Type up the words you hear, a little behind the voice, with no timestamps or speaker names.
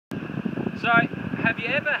So, have you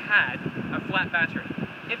ever had a flat battery?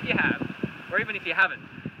 If you have, or even if you haven't,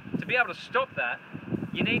 to be able to stop that,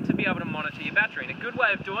 you need to be able to monitor your battery. And a good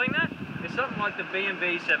way of doing that is something like the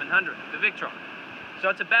BMV700, the Victron. So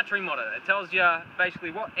it's a battery monitor. It tells you basically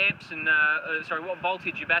what amps and what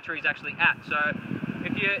voltage your battery is actually at. So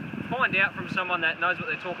if you find out from someone that knows what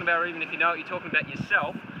they're talking about, or even if you know what you're talking about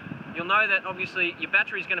yourself, you'll know that obviously your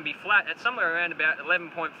battery is going to be flat at somewhere around about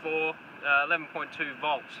 11.4, 11.2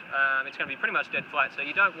 volts. It's going to be pretty much dead flat, so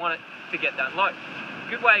you don't want it to get that low. A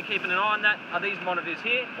good way of keeping an eye on that are these monitors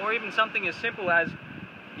here, or even something as simple as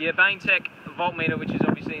your Bainbridge voltmeter, which is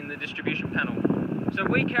obviously in the distribution panel. So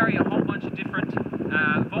we carry a whole bunch of different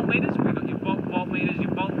voltmeters. We've got your voltmeters,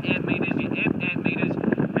 your volt amp meters, your amp meters,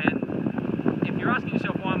 and if you're asking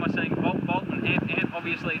yourself why am I saying volt and amp,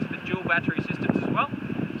 obviously it's for dual battery systems as well.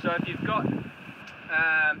 So if you've got,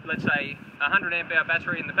 let's say, a 100 amp hour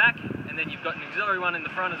battery in the back, and then you've got an auxiliary one in the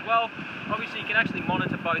front as well, obviously you can actually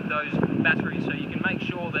monitor both those batteries, so you can make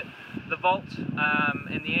sure that the volts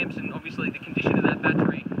and the amps and obviously the condition of that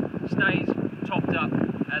battery stays topped up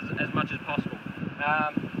as much as possible.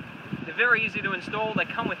 They're very easy to install. They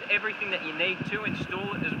come with everything that you need to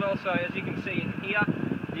install it as well. So as you can see in here,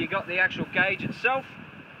 you've got the actual gauge itself,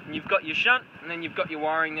 and you've got your shunt, and then you've got your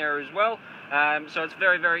wiring there as well. So it's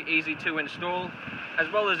very, very easy to install, as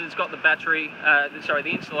well as it's got the battery, the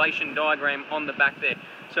installation diagram on the back there.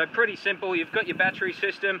 So pretty simple. You've got your battery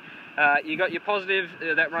system, you've got your positive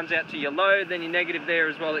that runs out to your load, then your negative there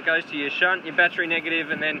as well that goes to your shunt, your battery negative,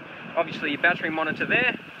 and then obviously your battery monitor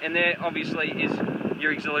there, and there obviously is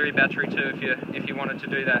your auxiliary battery too if you wanted to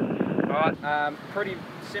do that. Alright, pretty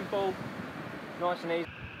simple, nice and easy.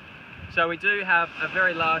 So we do have a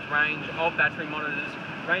very large range of battery monitors,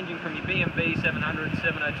 ranging from your BMV700,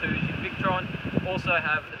 702s, your Victron. Also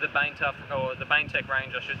have the Bainbridge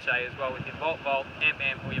range, I should say, as well, with your volt,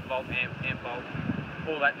 amp, or your volt, amp, volt,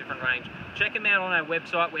 all that different range. Check them out on our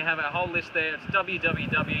website. We have our whole list there. It's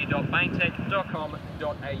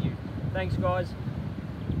www.baintech.com.au. Thanks, guys.